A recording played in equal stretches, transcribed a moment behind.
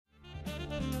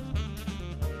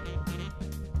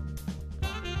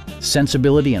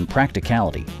Sensibility and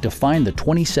practicality define the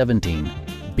 2017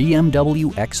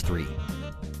 BMW X3.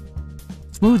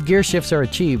 Smooth gear shifts are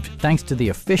achieved thanks to the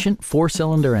efficient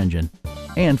four-cylinder engine.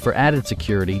 And for added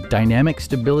security, dynamic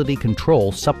stability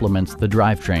control supplements the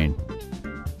drivetrain.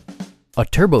 A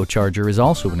turbocharger is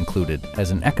also included as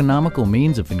an economical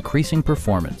means of increasing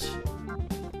performance.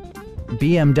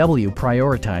 BMW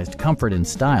prioritized comfort and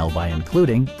style by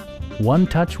including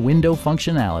one-touch window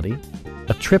functionality,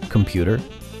 a trip computer,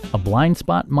 a blind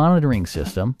spot monitoring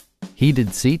system,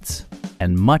 heated seats,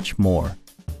 and much more.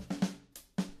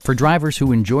 For drivers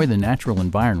who enjoy the natural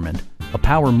environment, a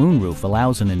power moonroof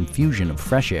allows an infusion of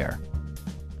fresh air.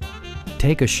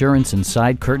 Take assurance in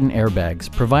side curtain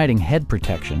airbags, providing head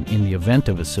protection in the event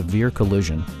of a severe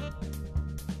collision.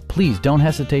 Please don't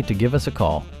hesitate to give us a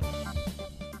call.